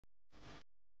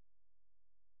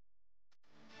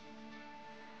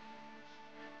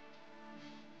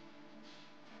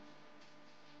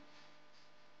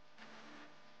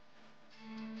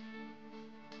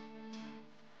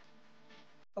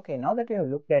Okay, now that we have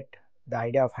looked at the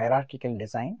idea of hierarchical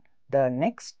design, the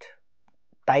next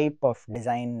type of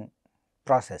design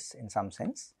process in some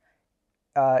sense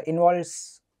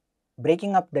involves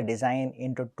breaking up the design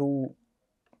into two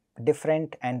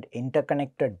different and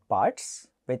interconnected parts,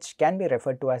 which can be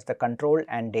referred to as the control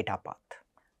and data path.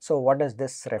 So, what does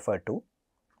this refer to?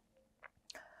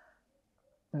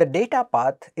 The data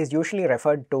path is usually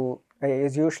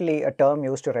a term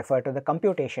used to refer to the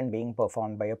computation being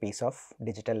performed by a piece of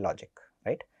digital logic,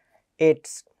 right?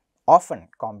 It's often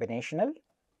combinational.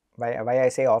 Why I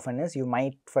say often is you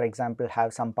might, for example,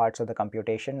 have some parts of the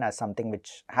computation as something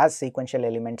which has sequential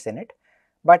elements in it,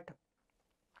 but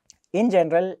in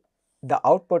general the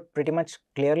output pretty much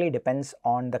clearly depends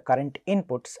on the current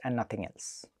inputs and nothing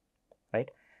else, right?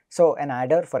 So, an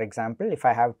adder, for example, if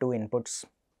I have two inputs,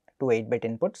 two 8-bit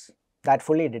inputs, that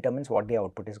fully determines what the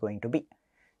output is going to be.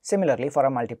 Similarly, for a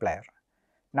multiplier.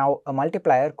 Now, a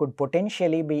multiplier could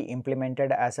potentially be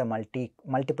implemented as a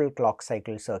multiple clock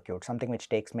cycle circuit, something which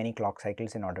takes many clock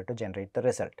cycles in order to generate the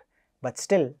result. But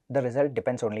still, the result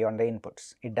depends only on the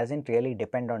inputs. It does not really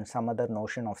depend on some other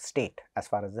notion of state as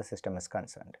far as the system is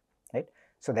concerned, right?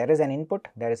 So, there is an input,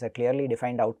 there is a clearly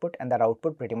defined output, and that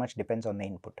output pretty much depends on the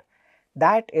input.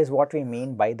 That is what we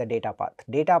mean by the data path.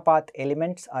 Data path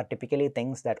elements are typically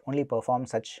things that only perform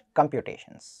such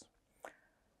computations.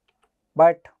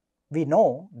 But we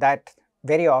know that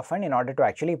very often in order to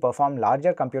actually perform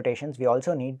larger computations, we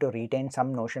also need to retain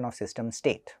some notion of system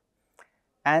state.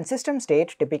 And system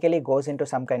state typically goes into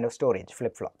some kind of storage,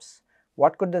 flip-flops.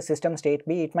 What could the system state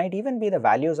be? It might even be the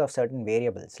values of certain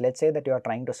variables. Let's say that you are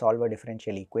trying to solve a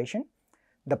differential equation.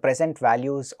 The present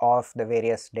values of the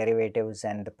various derivatives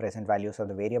and the present values of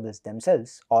the variables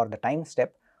themselves, or the time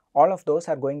step, all of those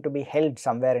are going to be held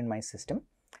somewhere in my system.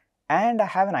 And I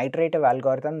have an iterative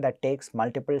algorithm that takes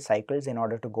multiple cycles in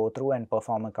order to go through and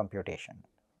perform a computation,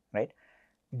 right?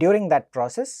 During that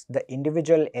process, the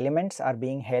individual elements are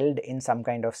being held in some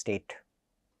kind of state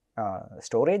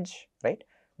storage, right,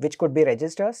 which could be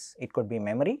registers, it could be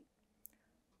memory,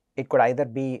 it could either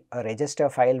be a register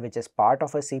file which is part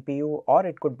of a CPU, or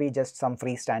it could be just some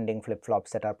freestanding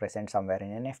flip-flops that are present somewhere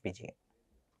in an FPGA,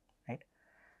 right?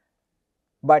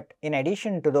 But in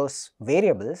addition to those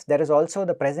variables, there is also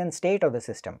the present state of the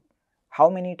system. How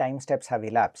many time steps have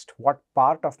elapsed? What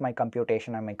part of my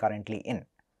computation am I currently in,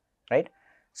 right?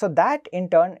 So, that in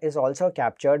turn is also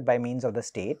captured by means of the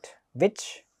state,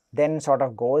 which then sort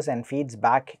of goes and feeds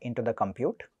back into the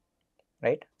compute,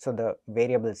 right. So, the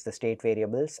variables, the state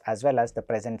variables as well as the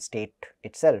present state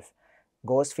itself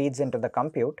feeds into the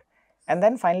compute, and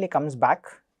then finally comes back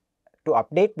to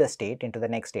update the state into the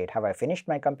next state. Have I finished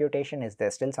my computation? Is there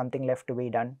still something left to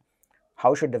be done?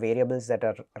 How should the variables that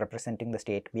are representing the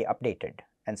state be updated,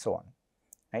 and so on,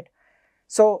 right.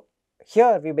 So,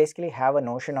 here we basically have a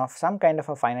notion of some kind of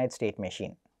a finite state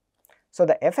machine. So,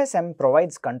 the FSM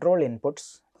provides control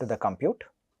inputs to the compute,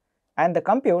 and the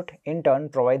compute in turn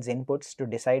provides inputs to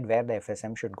decide where the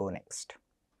FSM should go next.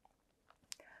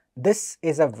 This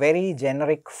is a very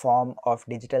generic form of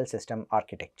digital system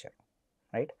architecture,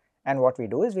 right. And what we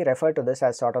do is we refer to this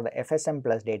as sort of the FSM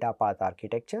plus data path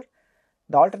architecture.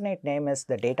 The alternate name is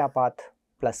the data path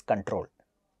plus control,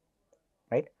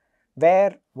 right,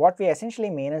 where what we essentially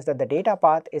mean is that the data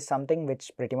path is something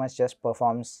which pretty much just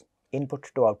performs input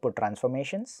to output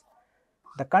transformations.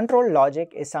 The control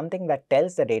logic is something that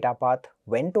tells the data path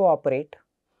when to operate,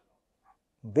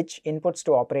 which inputs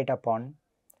to operate upon,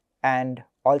 and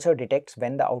also detects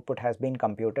when the output has been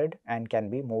computed and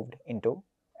can be moved into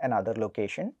another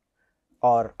location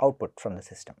or output from the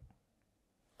system.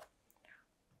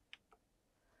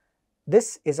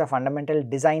 This is a fundamental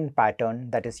design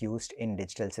pattern that is used in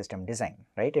digital system design,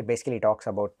 right. It basically talks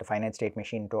about the finite state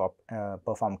machine to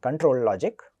perform control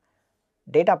logic,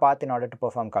 data path in order to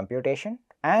perform computation,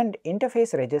 and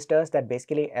interface registers that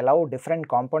basically allow different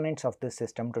components of this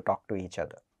system to talk to each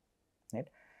other, right.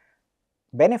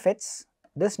 Benefits: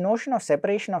 this notion of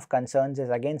separation of concerns is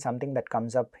again something that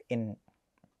comes up in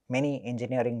many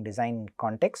engineering design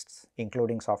contexts,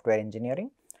 including software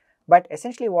engineering. But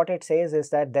essentially what it says is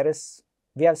that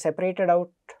we have separated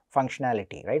out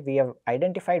functionality, right. We have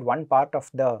identified one part of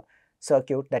the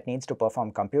circuit that needs to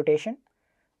perform computation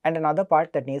and another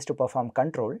part that needs to perform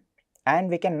control, and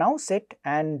we can now sit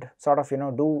and sort of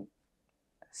do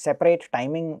separate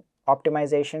timing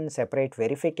optimization, separate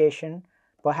verification,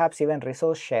 perhaps even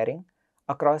resource sharing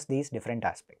across these different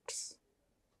aspects,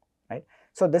 right.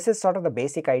 So, this is sort of the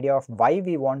basic idea of why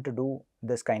we want to do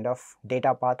this kind of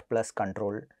data path plus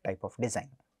control type of design.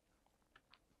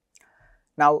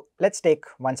 Now, let us take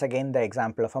once again the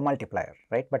example of a multiplier,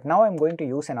 right, but now I am going to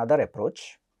use another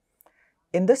approach.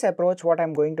 In this approach, what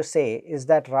I'm going to say is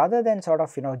that rather than sort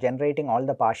of generating all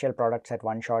the partial products at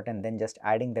one shot and then just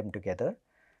adding them together,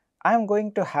 I'm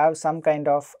going to have some kind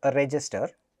of a register,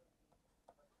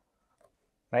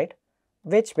 right,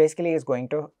 which basically is going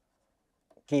to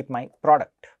keep my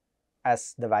product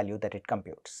as the value that it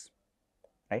computes,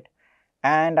 right.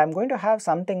 And I'm going to have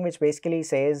something which basically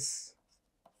says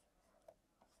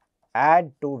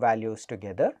add two values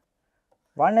together.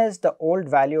 One is the old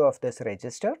value of this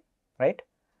register, right,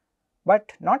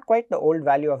 but not quite the old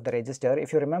value of the register.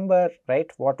 If you remember, right,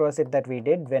 what was it that we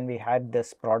did when we had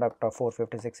this product of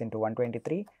 456 into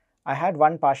 123? I had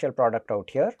one partial product out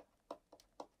here,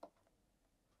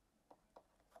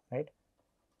 right,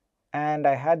 and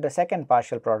I had the second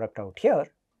partial product out here,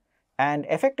 and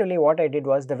effectively what I did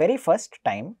was the very first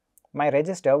time my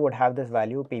register would have this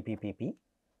value PPPP.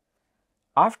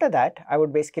 After that, I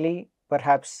would basically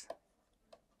perhaps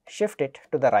shift it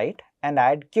to the right and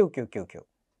add QQQQ,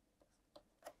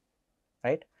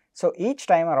 right. So each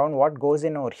time around what goes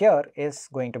in over here is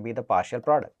going to be the partial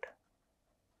product.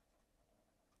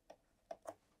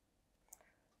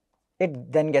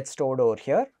 It then gets stored over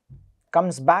here,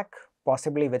 comes back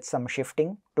possibly with some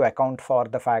shifting to account for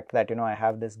the fact that I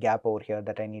have this gap over here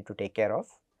that I need to take care of.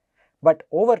 But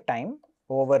over time,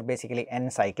 over basically n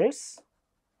cycles,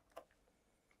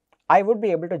 I would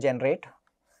be able to generate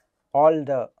all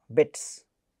the bits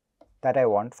that I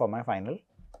want for my final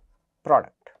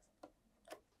product.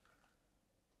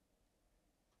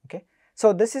 Okay.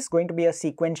 So this is going to be a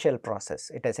sequential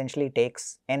process. It essentially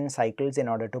takes n cycles in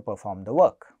order to perform the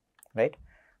work, right.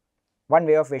 One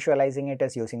way of visualizing it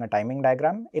is using a timing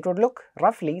diagram. It would look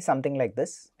roughly something like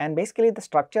this, and basically the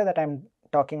structure that I'm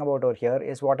talking about over here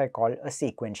is what I call a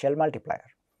sequential multiplier.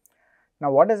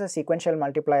 Now what does a sequential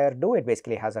multiplier do? It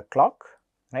basically has a clock,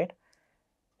 right.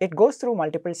 It goes through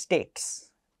multiple states.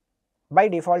 By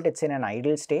default it's in an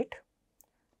idle state.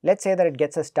 Let's say that it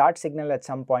gets a start signal at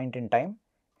some point in time.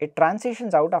 It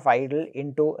transitions out of idle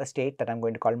into a state that I'm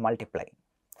going to call multiply.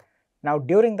 Now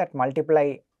during that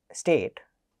multiply state,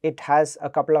 it has a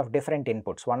couple of different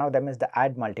inputs. One of them is the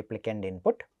add multiplicand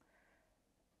input.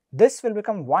 This will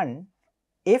become 1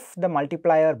 if the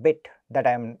multiplier bit that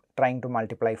I am trying to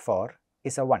multiply for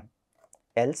is a 1,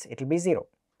 else it will be 0,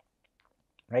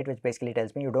 right, which basically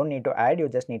tells me you don't need to add, you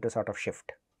just need to sort of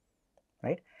shift,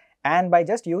 right. And by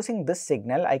just using this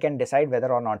signal, I can decide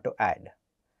whether or not to add.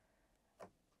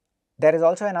 There is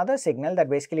also another signal that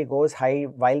basically goes high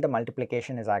while the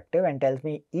multiplication is active and tells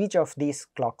me each of these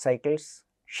clock cycles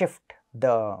shift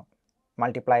the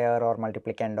multiplier or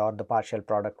multiplicand or the partial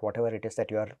product, whatever it is that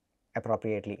you are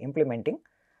appropriately implementing,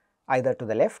 either to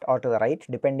the left or to the right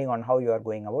depending on how you are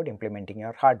going about implementing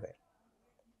your hardware,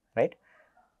 right.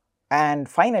 And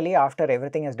finally, after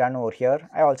everything is done over here,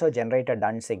 I also generate a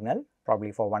done signal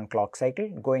probably for one clock cycle,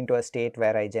 going to a state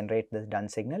where I generate this done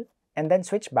signal and then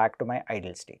switch back to my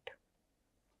idle state.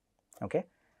 Okay.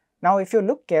 Now if you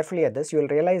look carefully at this, you will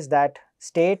realize that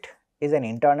state is an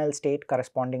internal state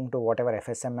corresponding to whatever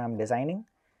FSM I am designing.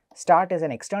 Start is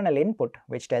an external input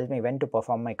which tells me when to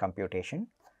perform my computation.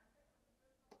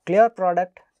 Clear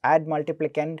product, add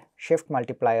multiplicand, shift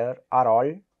multiplier are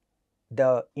all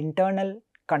the internal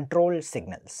control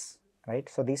signals, right.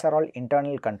 So these are all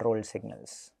internal control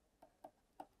signals.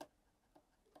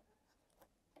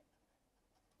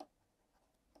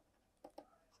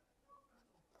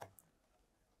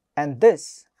 And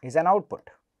this is an output,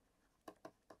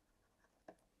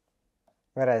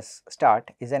 whereas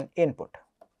start is an input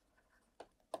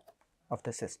of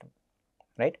the system,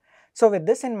 right. So with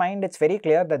this in mind, it's very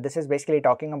clear that this is basically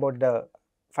talking about the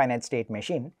finite state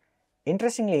machine.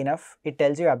 Interestingly enough, it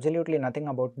tells you absolutely nothing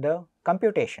about the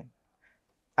computation.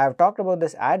 I have talked about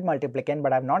this add multiplicand,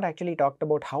 but I have not actually talked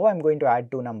about how I am going to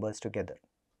add two numbers together.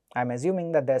 I am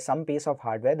assuming that there is some piece of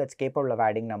hardware that is capable of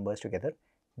adding numbers together.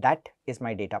 That is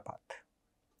my data path,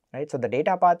 right. So the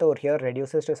data path over here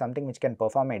reduces to something which can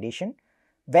perform addition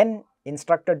when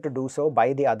instructed to do so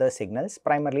by the other signals,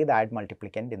 primarily the add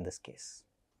multiplicand in this case,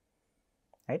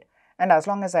 right. And as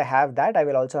long as I have that, I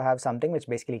will also have something which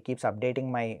basically keeps updating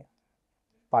my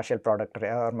partial product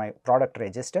or my product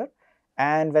register,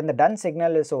 and when the done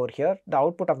signal is over here, the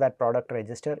output of that product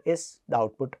register is the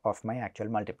output of my actual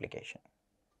multiplication,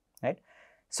 right.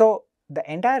 So the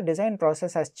entire design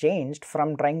process has changed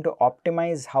from trying to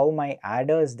optimize how my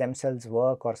adders themselves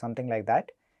work or something like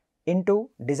that into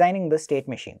designing the state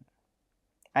machine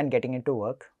and getting it to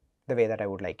work the way that I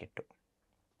would like it to.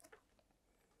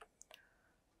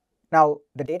 Now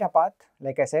the data path,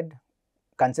 like I said,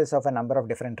 consists of a number of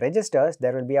different registers.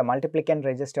 There will be a multiplicand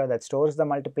register that stores the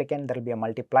multiplicand, there will be a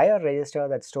multiplier register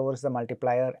that stores the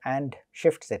multiplier and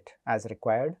shifts it as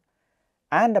required,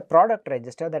 and a product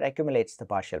register that accumulates the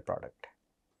partial product.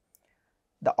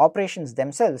 The operations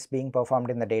themselves being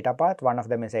performed in the data path, one of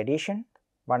them is addition,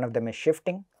 one of them is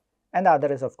shifting, and the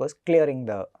other is of course clearing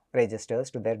the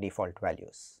registers to their default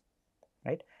values,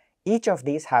 right. Each of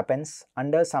these happens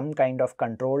under some kind of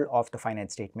control of the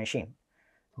finite state machine.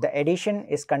 The addition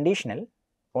is conditional,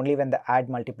 only when the add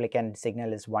multiplicand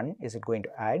signal is 1 is it going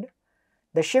to add.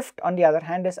 The shift on the other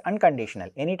hand is unconditional,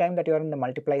 anytime that you are in the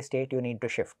multiply state you need to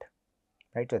shift,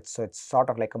 right. So it's sort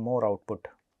of like a more output,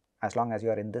 as long as you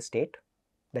are in this state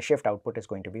the shift output is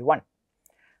going to be 1.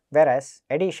 Whereas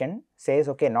addition says,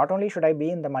 okay, not only should I be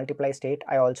in the multiply state,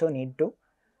 I also need to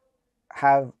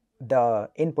have the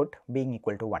input being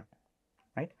equal to 1,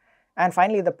 right. And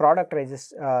finally the product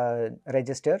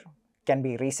register can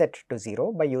be reset to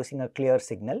 0 by using a clear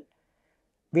signal.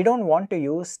 We don't want to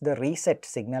use the reset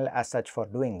signal as such for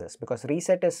doing this, because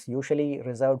reset is usually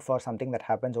reserved for something that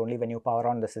happens only when you power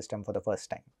on the system for the first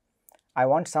time. I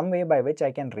want some way by which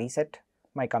I can reset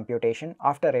my computation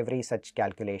after every such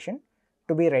calculation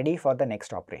to be ready for the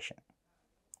next operation.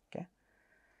 Okay.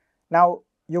 Now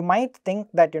you might think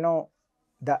that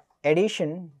the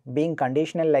addition being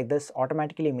conditional like this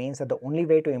automatically means that the only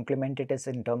way to implement it is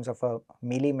in terms of a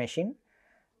melee machine.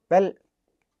 Well,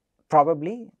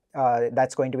 probably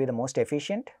that's going to be the most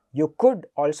efficient. You could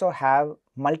also have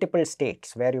multiple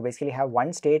states where you basically have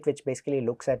one state which basically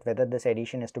looks at whether this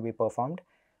addition is to be performed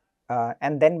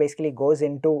and then basically goes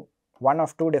into one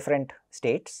of two different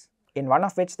states, in one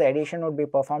of which the addition would be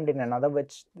performed, in another of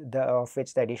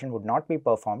which the addition would not be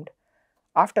performed,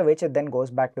 after which it then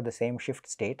goes back to the same shift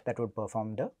state that would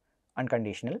perform the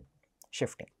unconditional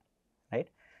shifting, right.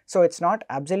 So it's not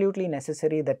absolutely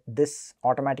necessary that this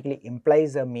automatically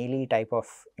implies a melee type of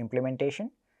implementation,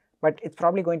 but it's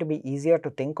probably going to be easier to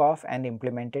think of and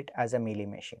implement it as a melee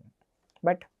machine.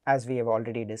 But as we have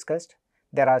already discussed,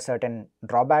 there are certain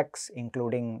drawbacks,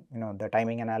 including the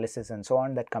timing analysis and so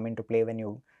on, that come into play when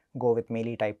you go with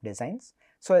melee type designs.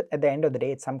 So at the end of the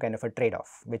day, it's some kind of a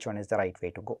trade-off, which one is the right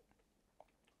way to go.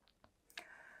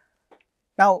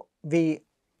 Now we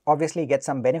obviously get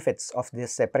some benefits of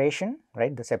this separation,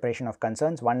 right, the separation of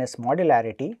concerns. One is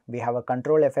modularity. We have a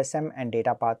control FSM and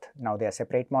data path, now they are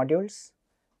separate modules.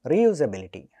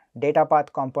 Reusability, data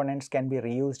path components can be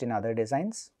reused in other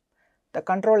designs. The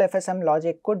control FSM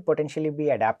logic could potentially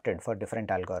be adapted for different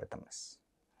algorithms,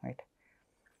 right.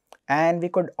 And we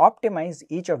could optimize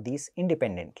each of these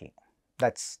independently.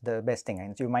 That's the best thing.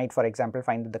 And you might, for example,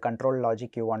 find that the control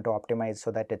logic you want to optimize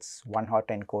so that it's one hot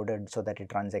encoded so that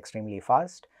it runs extremely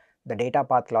fast. The data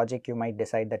path logic, you might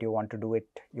decide that you want to do it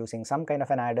using some kind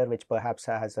of an adder which perhaps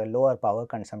has a lower power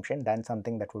consumption than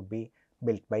something that would be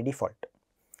built by default.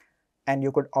 And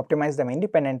you could optimize them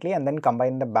independently and then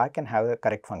combine them back and have the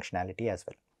correct functionality as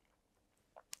well.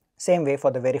 Same way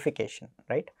for the verification,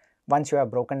 right. Once you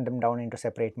have broken them down into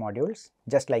separate modules,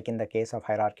 just like in the case of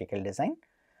hierarchical design,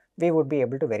 we would be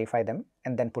able to verify them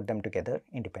and then put them together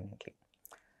independently.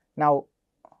 Now,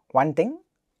 one thing,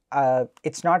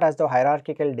 it's not as though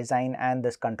hierarchical design and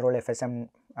this control FSM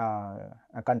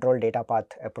control data path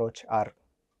approach are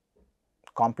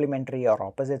complementary or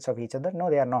opposites of each other.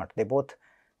 No, they are not. They both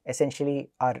essentially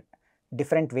are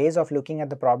different ways of looking at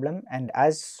the problem, and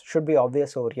as should be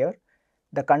obvious over here,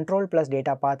 the control plus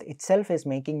data path itself is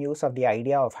making use of the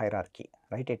idea of hierarchy,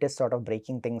 right. It is sort of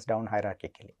breaking things down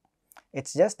hierarchically.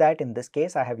 It's just that in this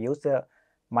case I have used the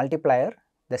multiplier,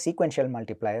 the sequential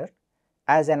multiplier,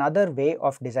 as another way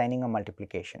of designing a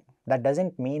multiplication. That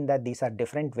doesn't mean that these are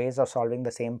different ways of solving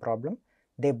the same problem.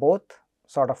 They both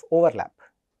sort of overlap,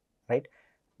 right.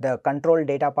 The control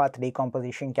data path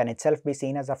decomposition can itself be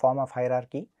seen as a form of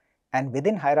hierarchy, and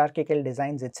within hierarchical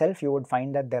designs itself you would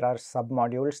find that there are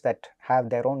submodules that have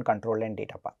their own control and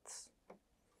data paths.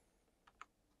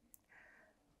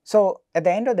 So at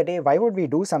the end of the day, why would we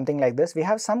do something like this? We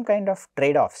have some kind of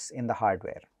trade-offs in the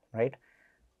hardware, right.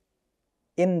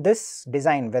 In this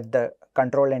design with the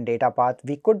control and data path,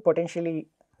 we could potentially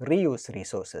reuse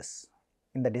resources.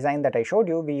 In the design that I showed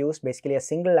you, we used basically a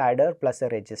single adder plus a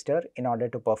register in order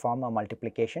to perform a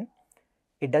multiplication.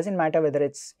 It doesn't matter whether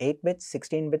it's 8 bits,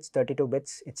 16 bits, 32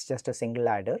 bits, it's just a single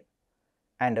adder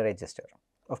and a register.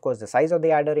 Of course, the size of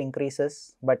the adder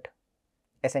increases, but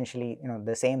essentially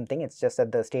the same thing. It's just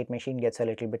that the state machine gets a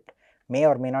little bit, may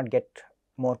or may not get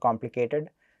more complicated.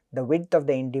 The width of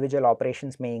the individual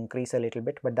operations may increase a little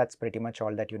bit, but that's pretty much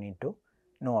all that you need to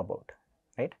know about,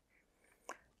 right.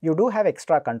 You do have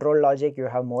extra control logic, you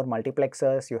have more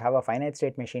multiplexers, you have a finite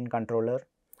state machine controller,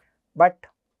 but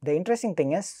the interesting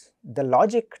thing is the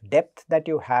logic depth that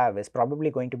you have is probably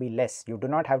going to be less. You do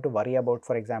not have to worry about,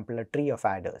 for example, a tree of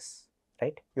adders,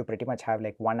 right. You pretty much have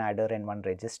like one adder and one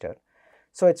register.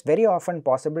 So it's very often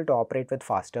possible to operate with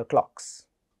faster clocks.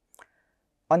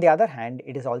 On the other hand,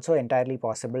 it is also entirely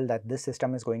possible that this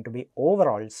system is going to be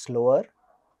overall slower,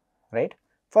 right?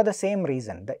 For the same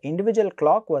reason, the individual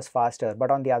clock was faster,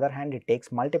 but on the other hand, it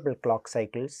takes multiple clock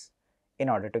cycles in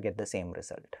order to get the same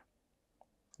result,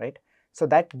 right? So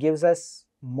that gives us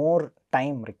more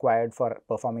time required for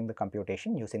performing the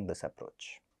computation using this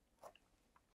approach.